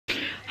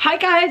Hi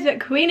guys,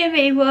 Queen of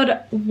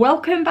Ewood,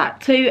 welcome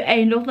back to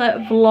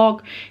another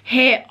vlog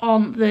here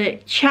on the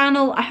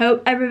channel. I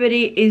hope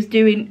everybody is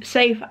doing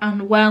safe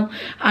and well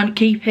and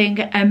keeping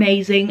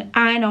amazing.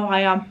 I know I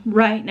am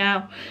right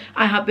now.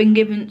 I have been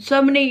given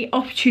so many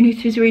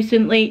opportunities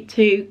recently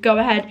to go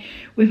ahead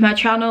with my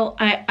channel.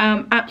 I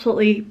am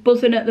absolutely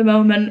buzzing at the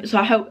moment, so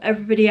I hope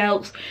everybody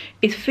else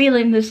is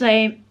feeling the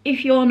same.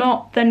 If you're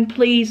not, then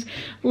please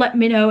let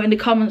me know in the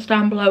comments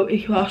down below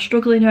if you are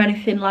struggling or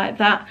anything like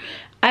that.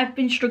 I've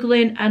been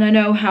struggling and I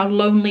know how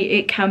lonely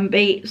it can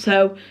be,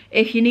 so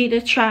if you need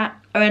a chat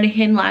or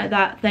anything like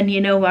that, then you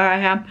know where I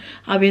am.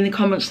 I'll be in the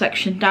comments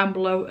section down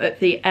below at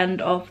the end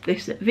of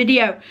this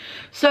video.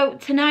 So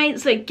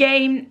tonight's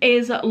game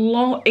is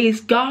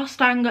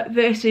Garstang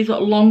versus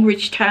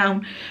Longridge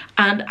Town,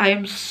 and I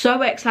am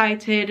so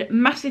excited.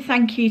 Massive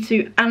thank you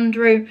to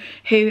Andrew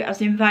who has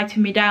invited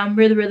me down.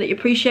 Really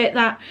appreciate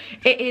that.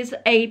 It is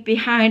a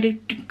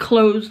behind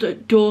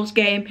closed doors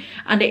game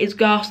and it is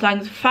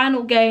Garstang's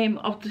final game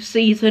of the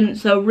season,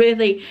 so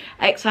really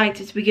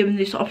excited to be given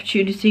this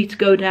opportunity to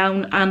go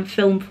down and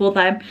film for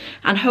them,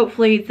 and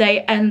hopefully they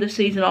end the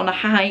season on a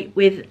high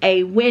with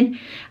a win.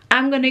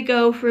 I'm going to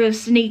go for a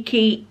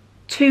sneaky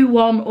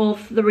 2-1 or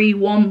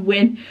 3-1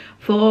 win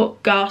for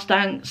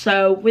Garstang.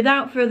 So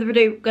without further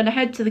ado, I'm going to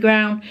head to the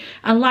ground,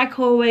 and like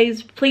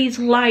always, please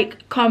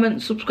like,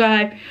 comment,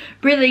 subscribe.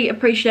 Really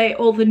appreciate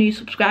all the new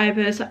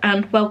subscribers,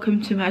 and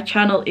welcome to my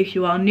channel if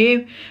you are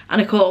new,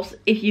 and of course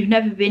if you've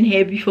never been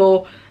here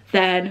before,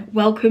 then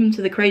welcome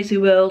to the crazy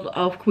world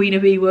of Queen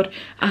of Ewood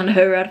and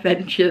her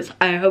adventures.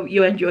 I hope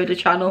you enjoy the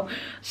channel.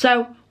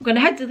 So I'm going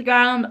to head to the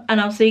ground and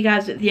I'll see you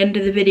guys at the end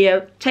of the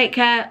video. Take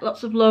care,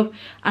 lots of love,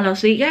 and I'll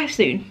see you guys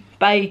soon.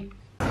 Bye.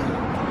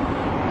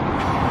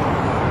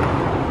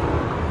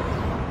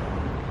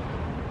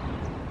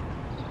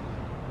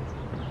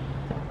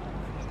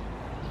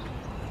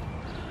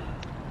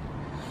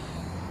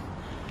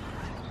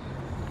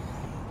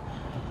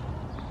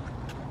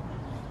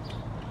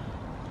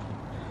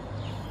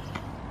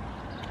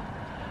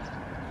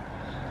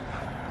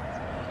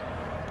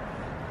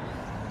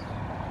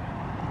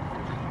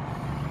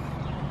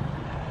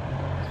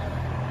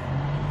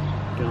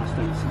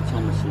 Garstang St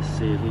Thomas's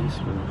series.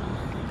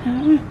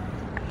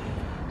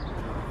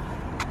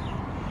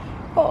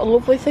 What a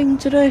lovely thing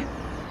to do.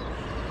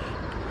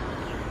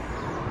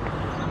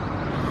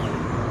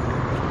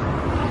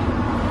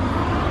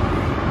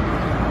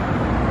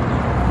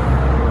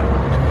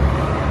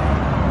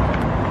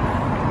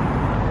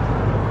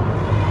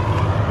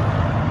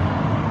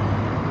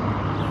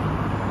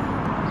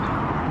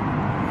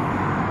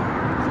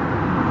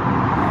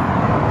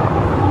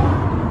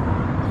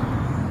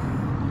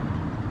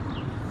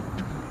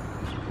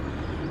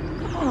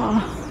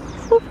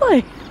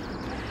 Lovely.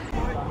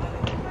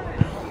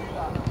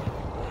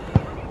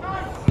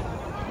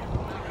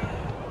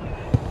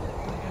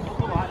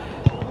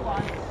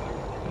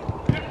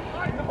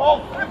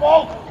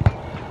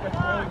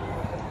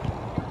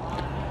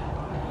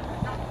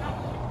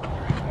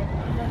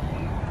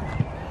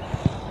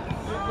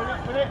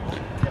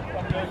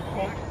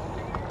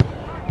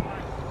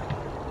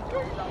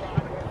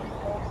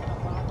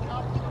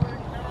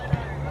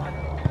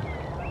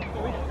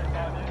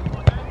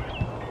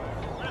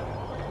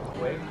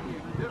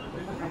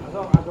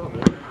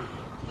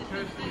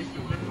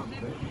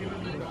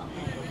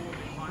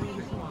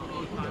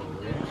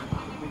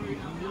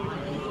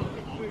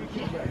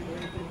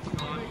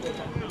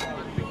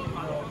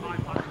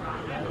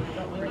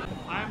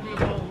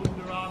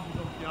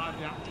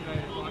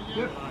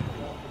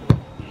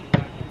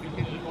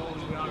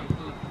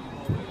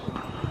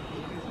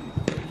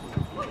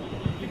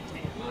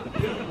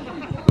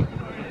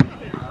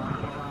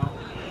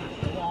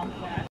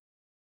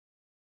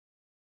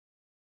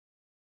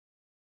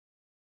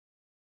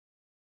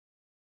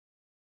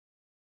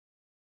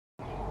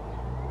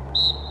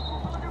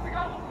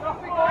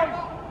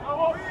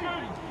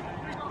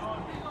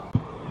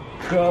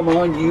 Come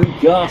on, you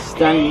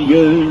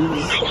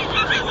Garstangers!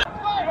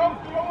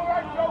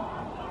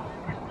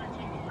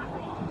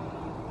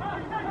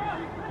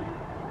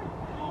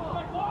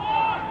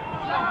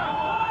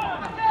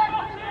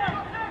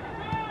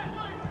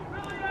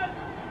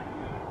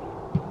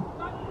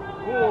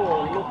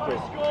 Oh, look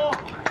at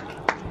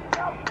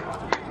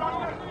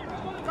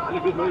really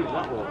good move,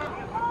 that one.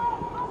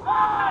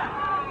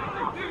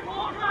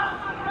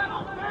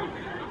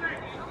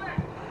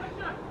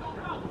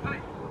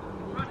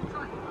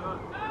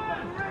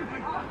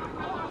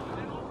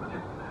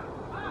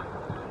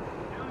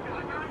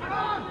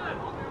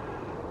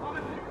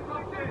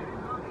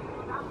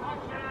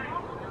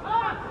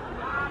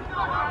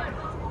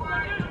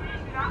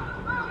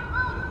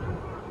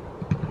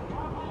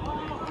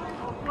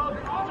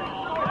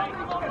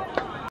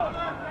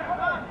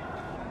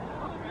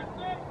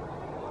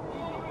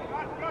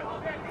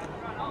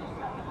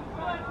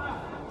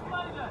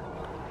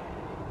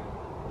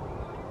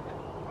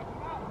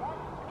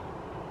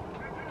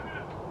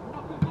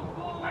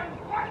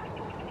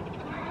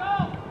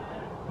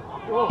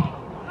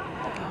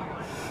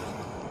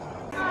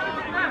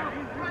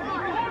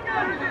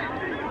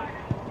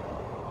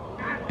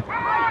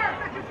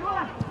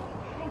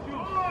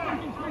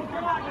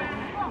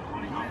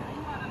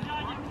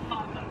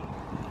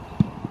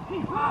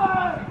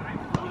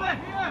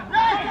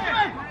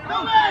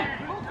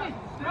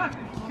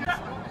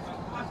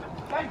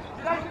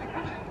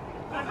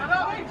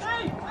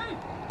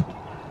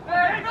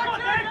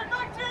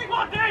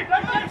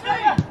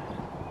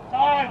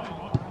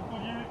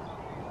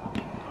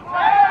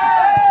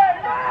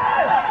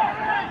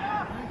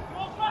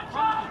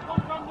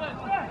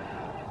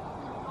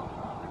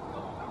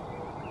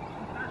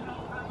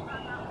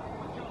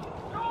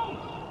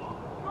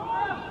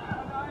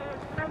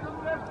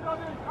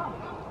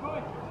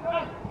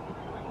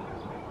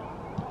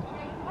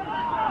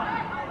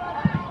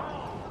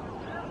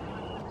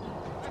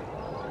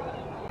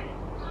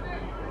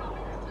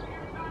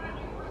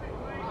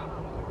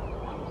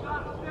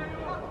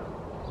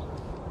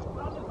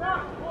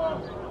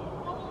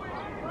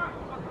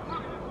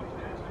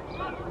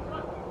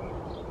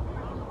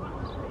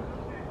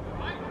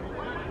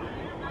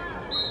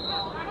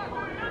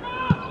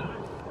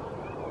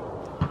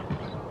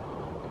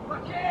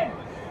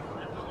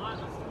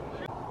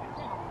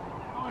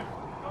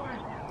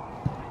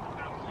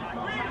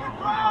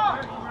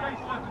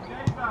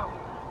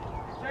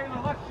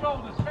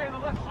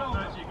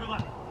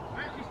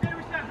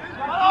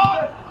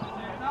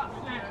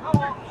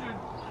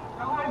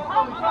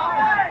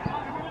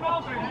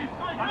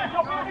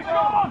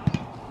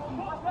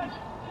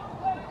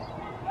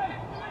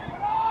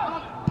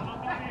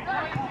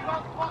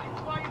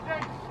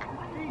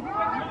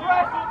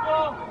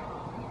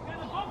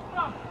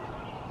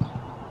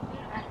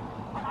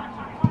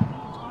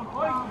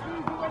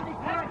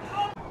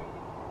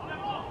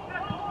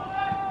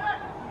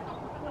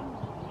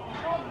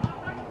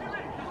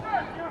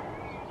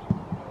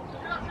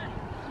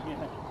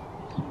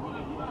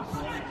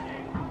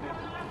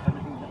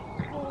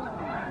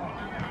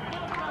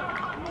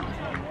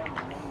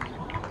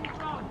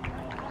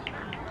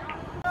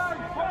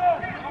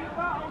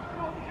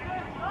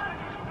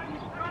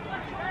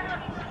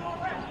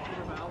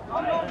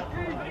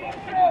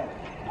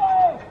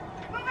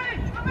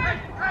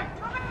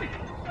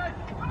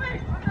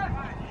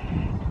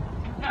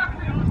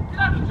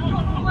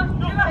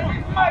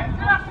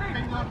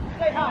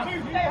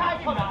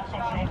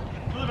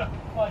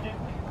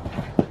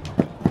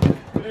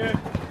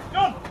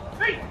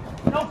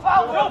 No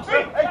foul, no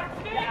feet!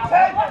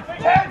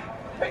 10!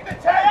 Pick the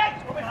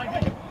 10! Go behind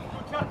it.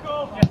 Good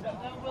tackle.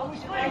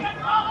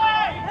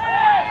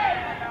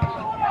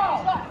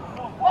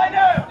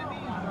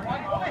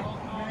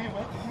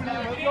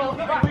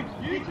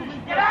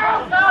 Get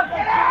out, Sam!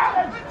 Get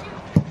out!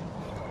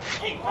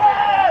 Keep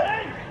it!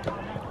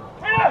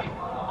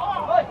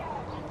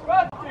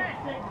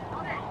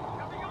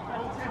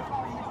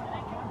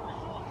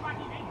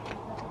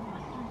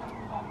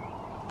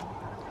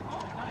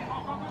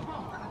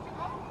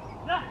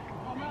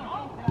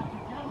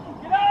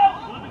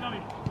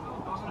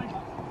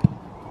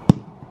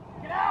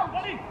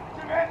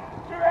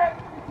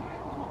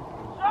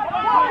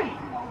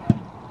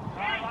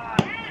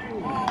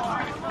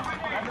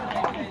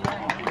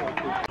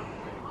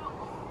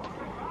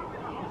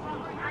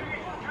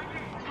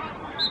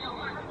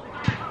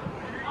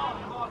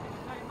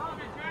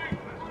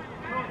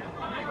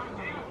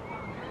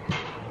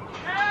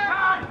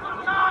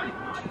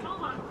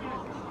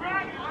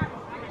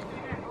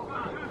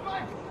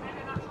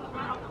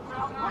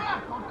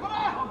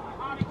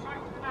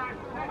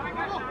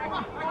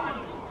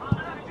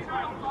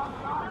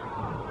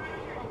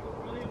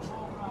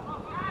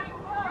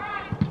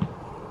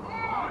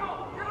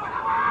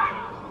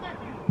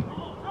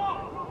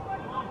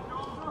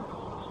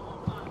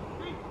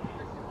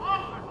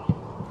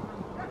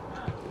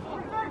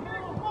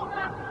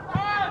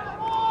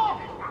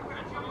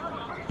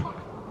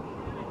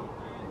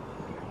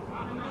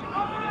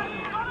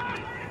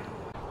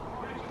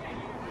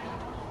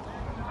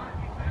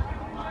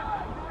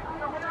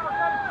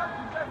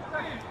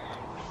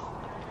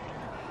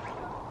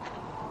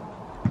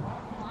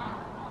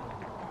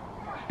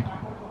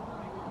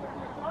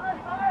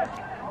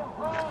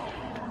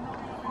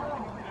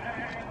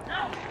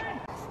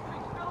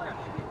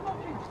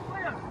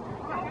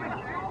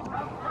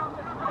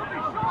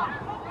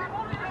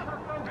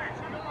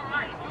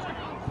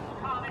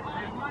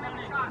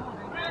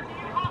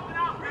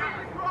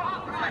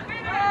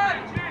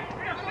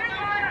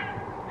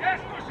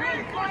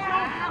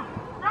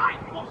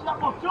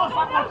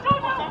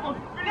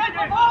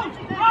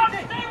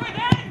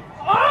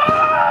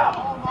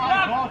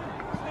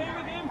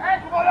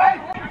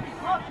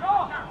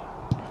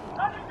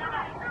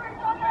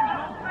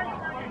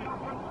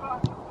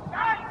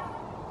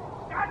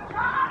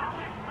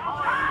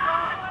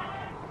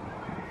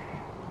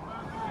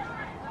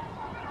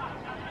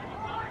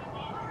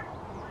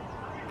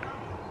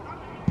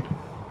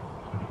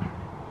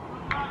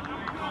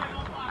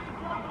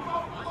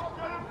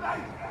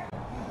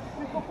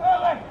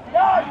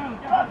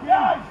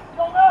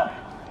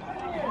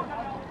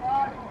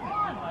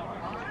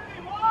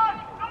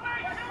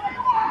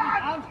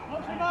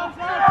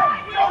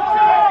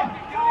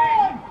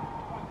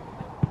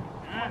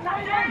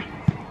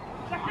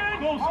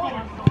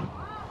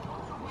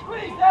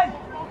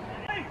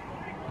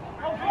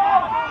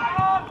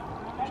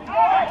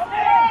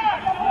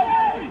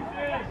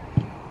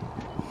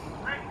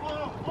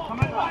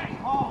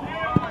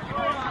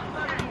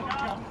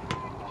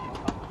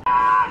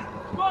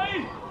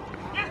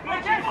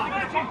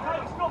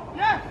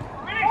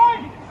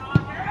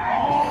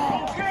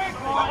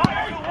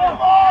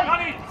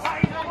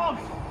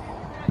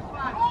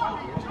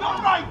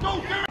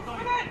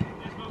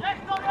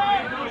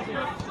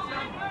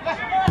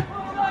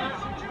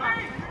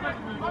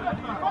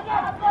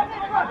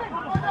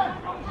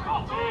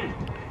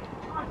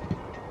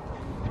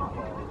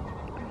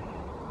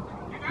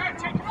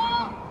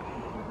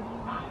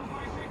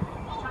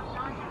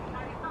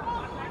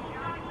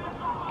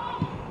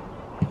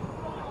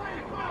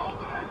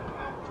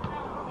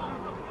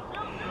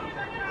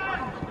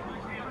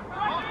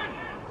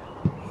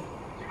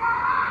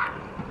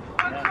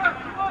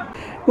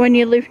 When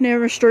you live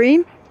near a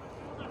stream,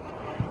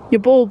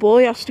 your ball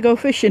boy has to go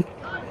fishing.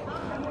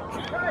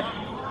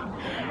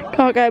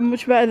 Can't get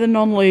much better than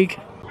non-league.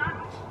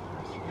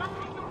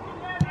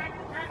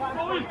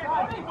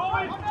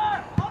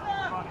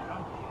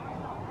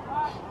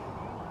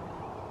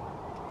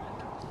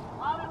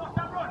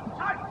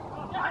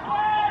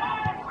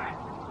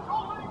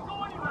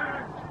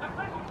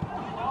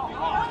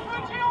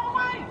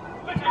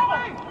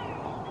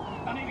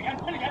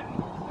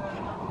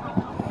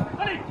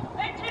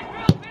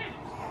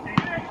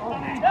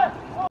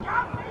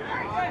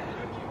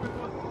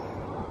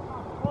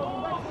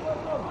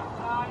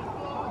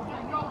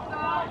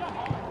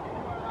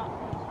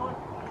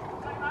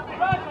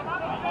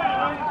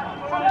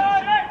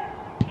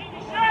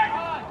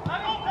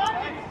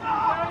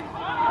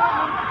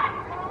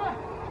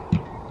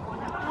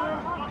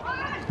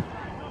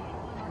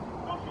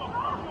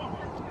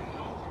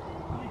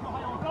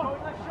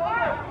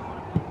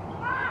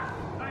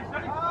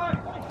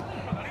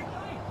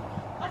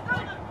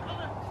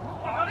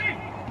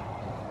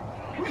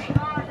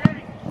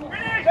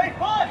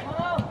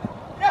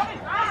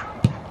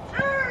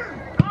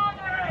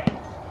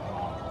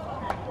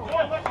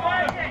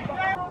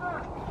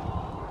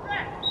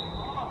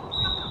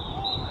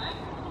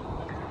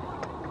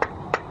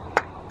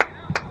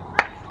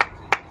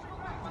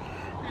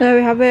 There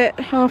we have it,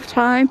 half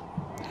time.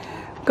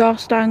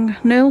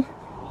 Garstang 0,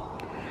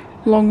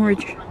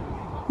 Longridge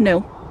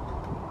 0.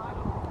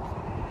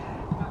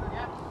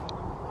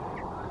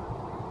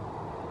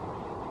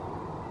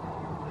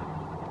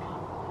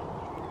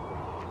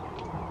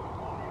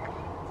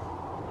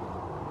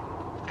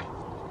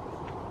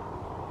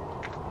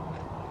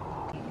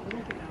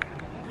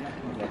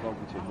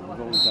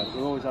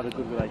 We've always had a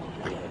good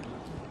relationship with it.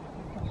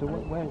 So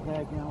where's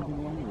their ground in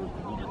Longrige?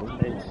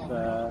 It's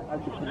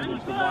as you're coming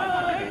into the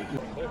white.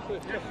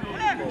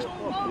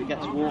 It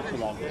gets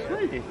waterlogged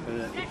if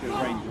your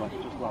rain drops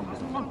just long enough.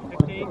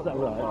 Is that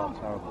right? Oh,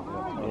 terrible.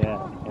 Yeah.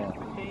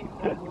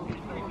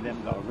 You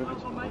haven't got a river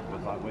to live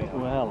with like we have.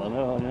 Well, I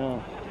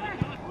know.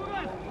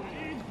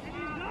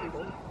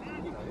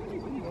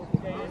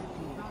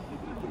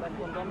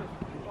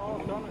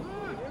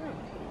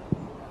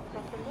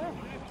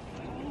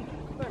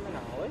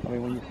 I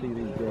mean, when you see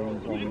these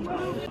games on,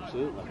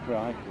 absolutely,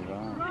 crikey,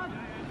 right.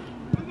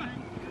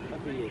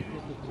 Every year,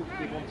 because there's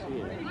typically once a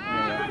year.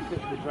 Yeah.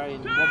 Because the drain,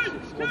 once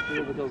the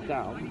river goes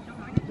down,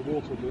 the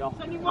water will be off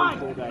for 4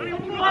 days.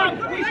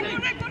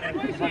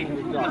 It's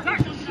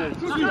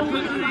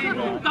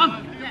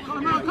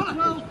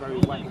very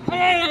wet.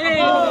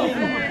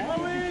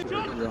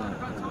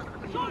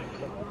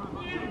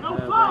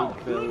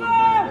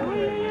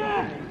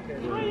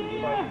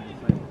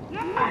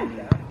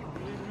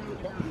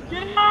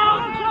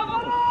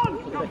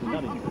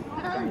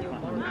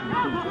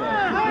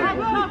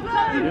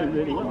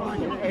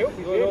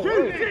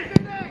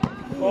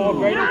 Oh,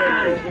 great.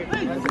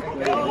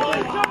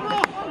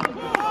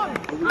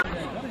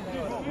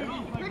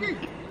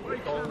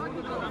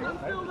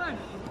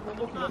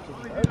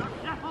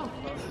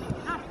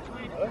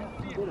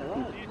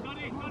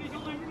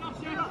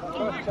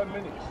 First 10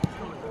 minutes.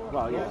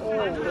 Well, yeah.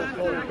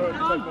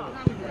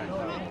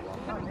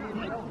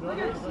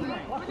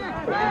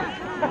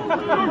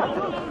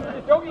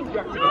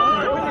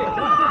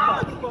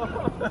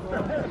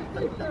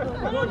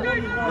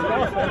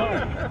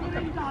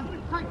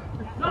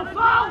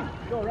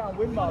 Go around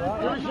windmill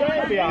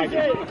that. Behind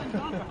it.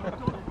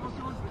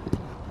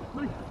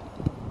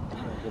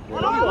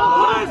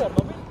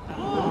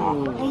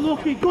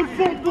 Unlucky, good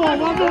football,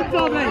 well done,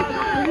 Tommy.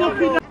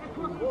 Unlucky.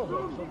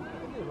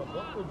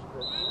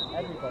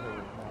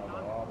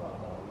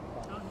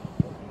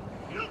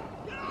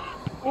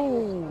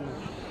 Oh.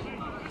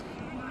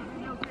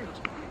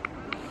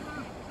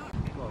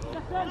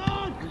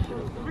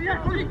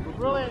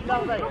 Brilliant,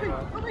 Tommy.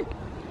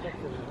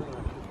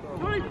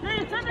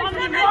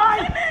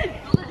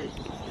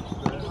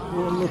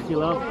 You're unlucky,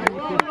 lad.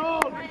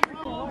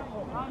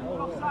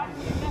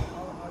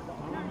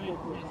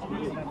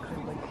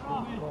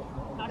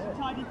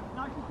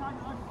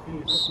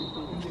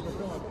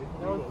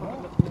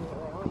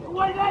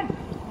 Away then!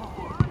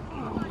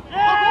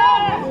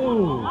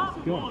 Oh,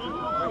 God.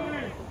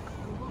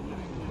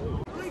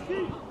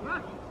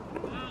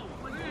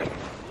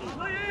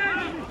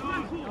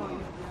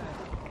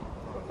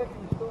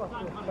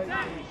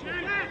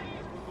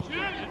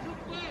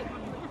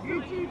 You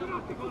two are going to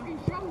have to fucking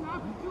show now.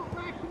 Look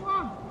there, come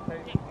on.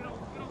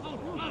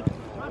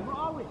 Where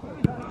are we?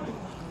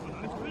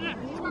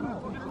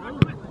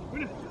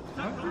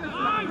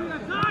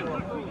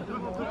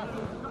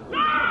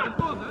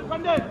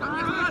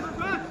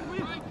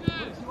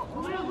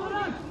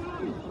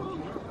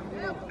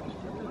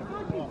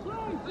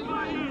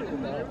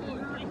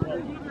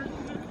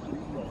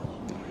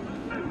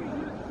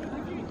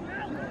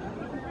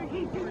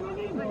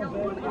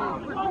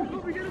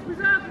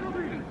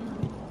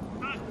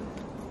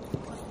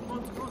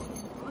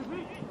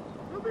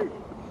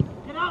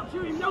 Get out to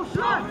him, no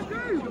shot!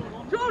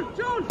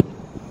 John!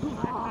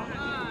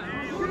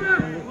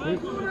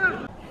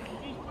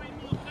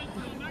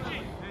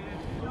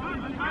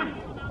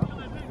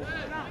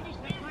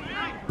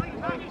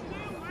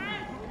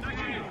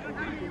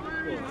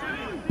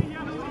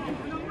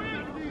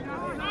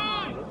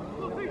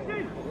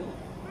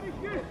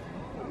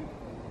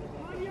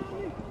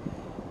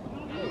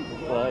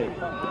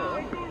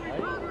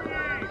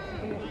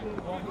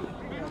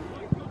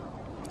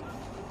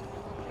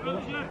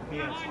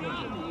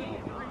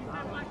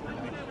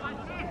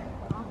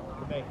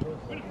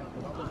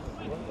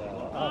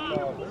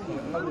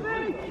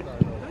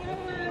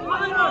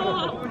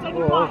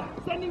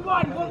 Sending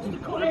wide, he wants to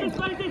cut in.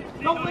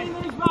 Don't lean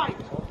on his right.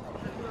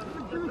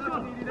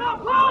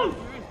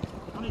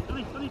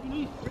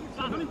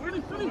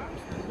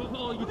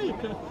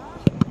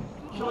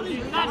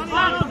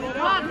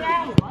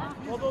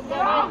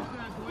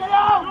 Get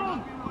out!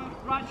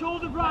 Right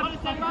shoulder, Brad.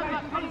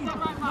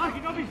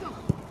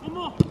 One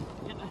more.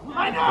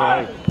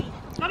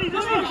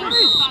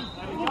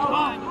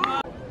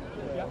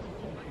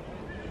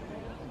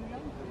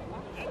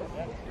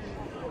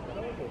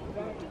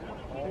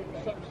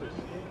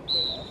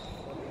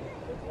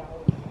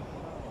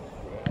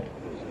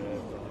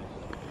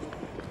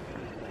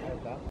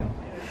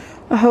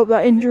 I hope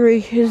that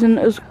injury isn't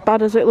as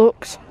bad as it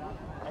looks.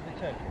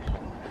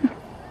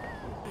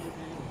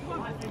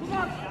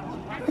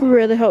 I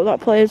really hope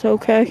that player's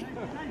okay.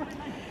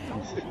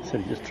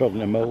 said he just trod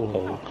in a mole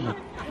hole.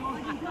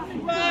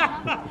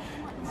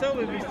 Tell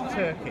me, Mr.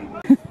 Turkey.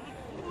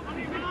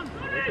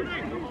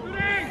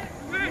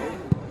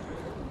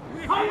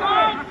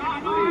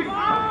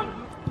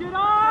 Get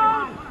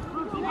on!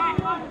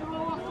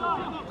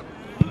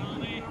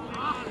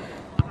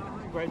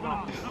 Great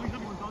match.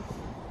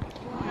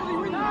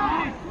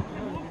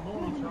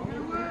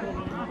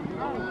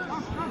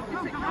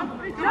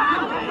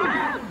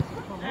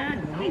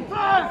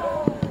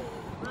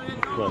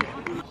 Well,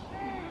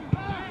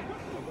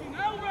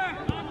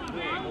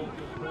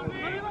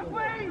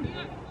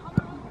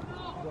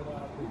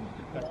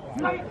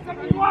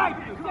 Second wide!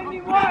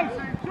 Second wide!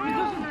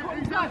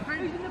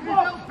 He's in the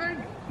box!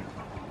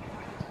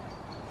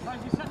 Guys,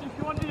 you set if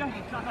you want to do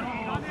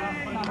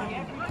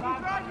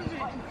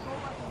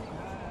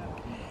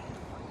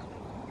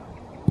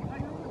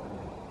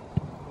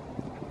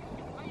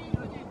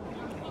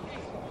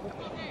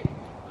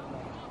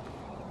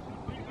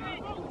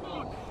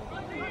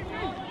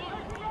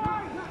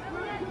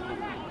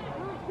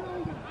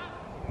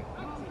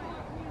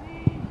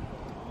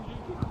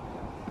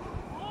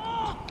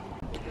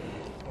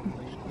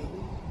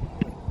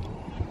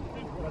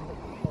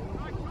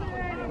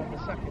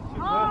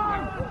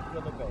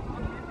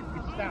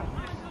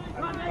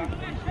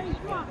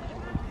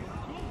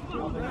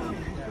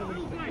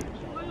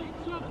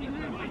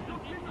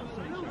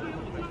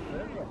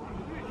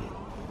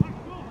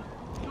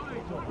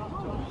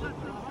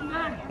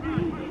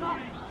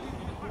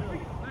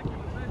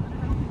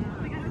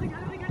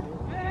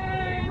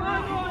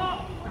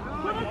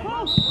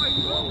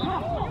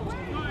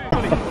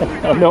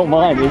I don't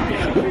mind it.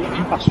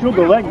 I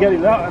struggle then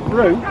getting that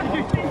through.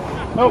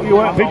 Hope you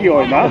weren't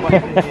videoing that.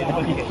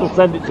 I'll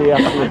send it to you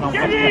after.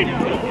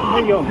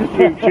 Me on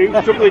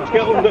YouTube, struggling to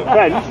get under the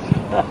fence.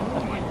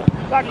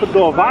 That could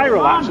go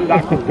viral, actually,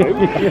 that could do.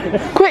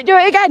 Quick, do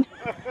it again.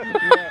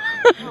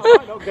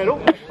 I don't get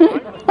up.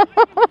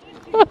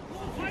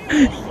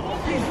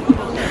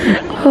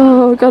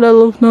 Oh God, I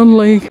love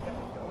non-league.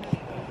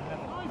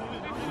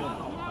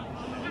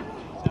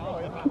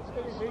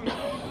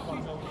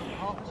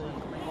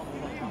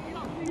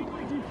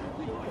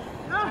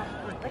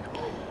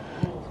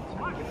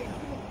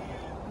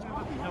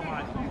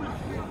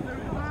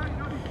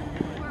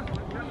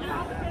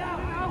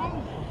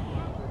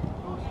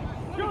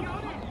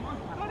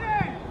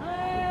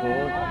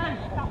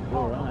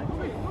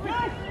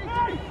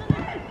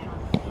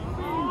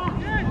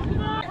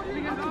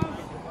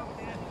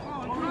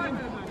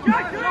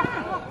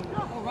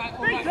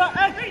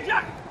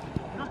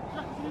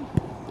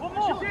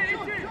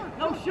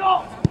 No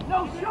shot!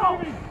 No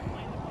shot!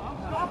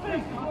 Stop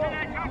it!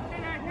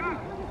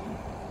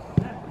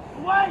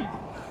 Away!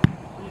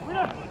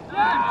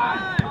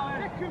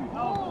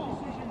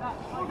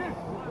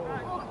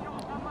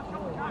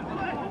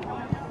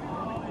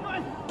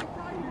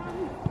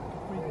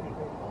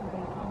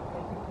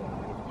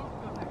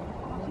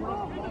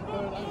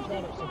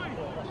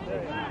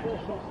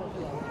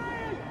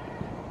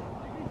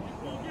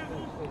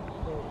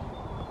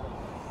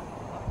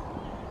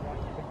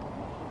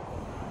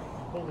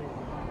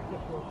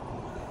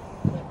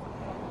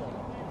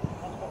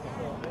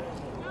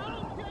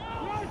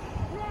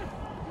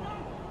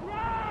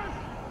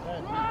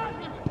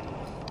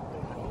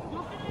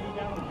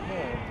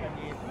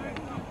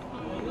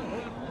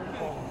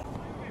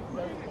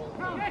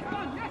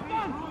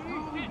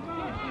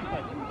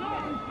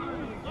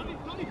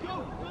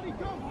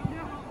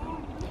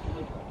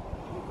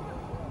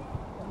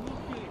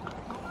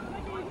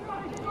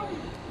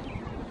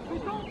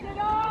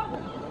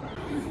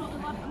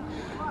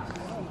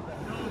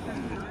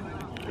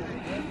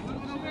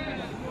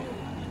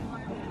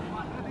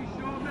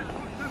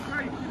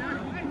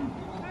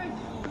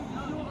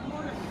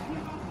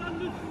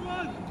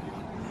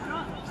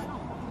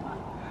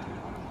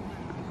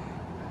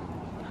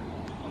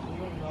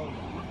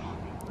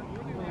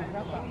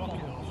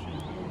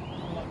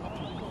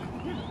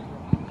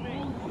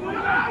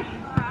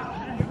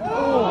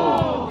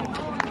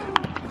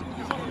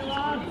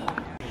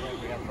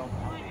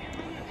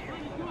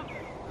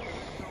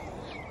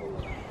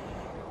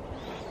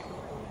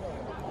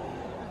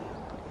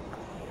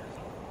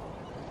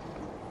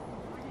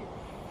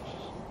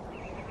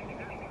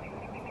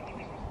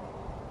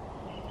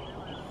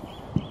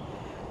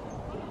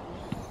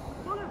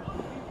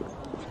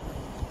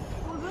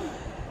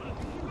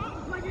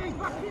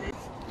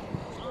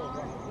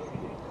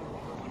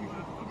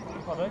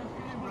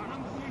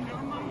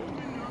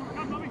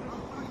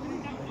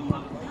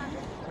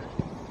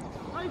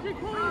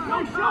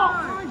 No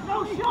shot! No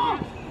shot!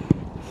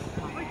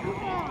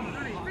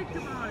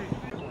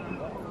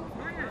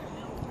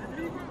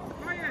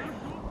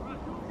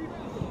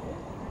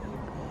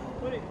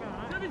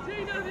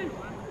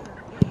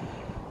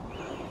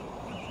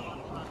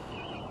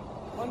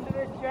 Under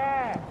the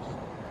chair!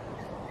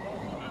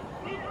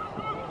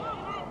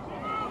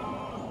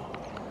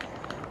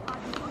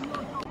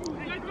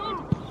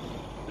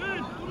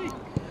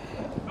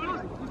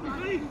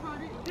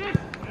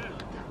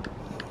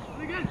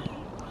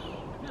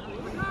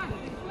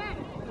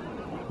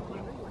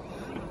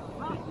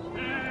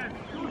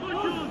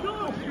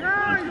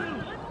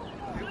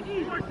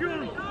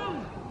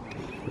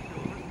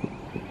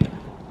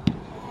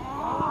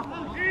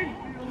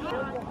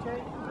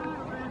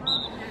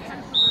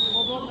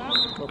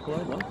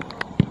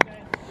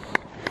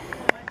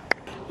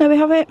 There we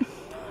have it,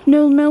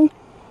 0-0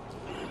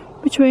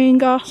 between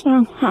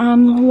Garstang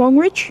and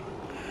Longrige.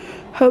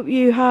 Hope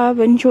you have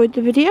enjoyed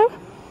the video.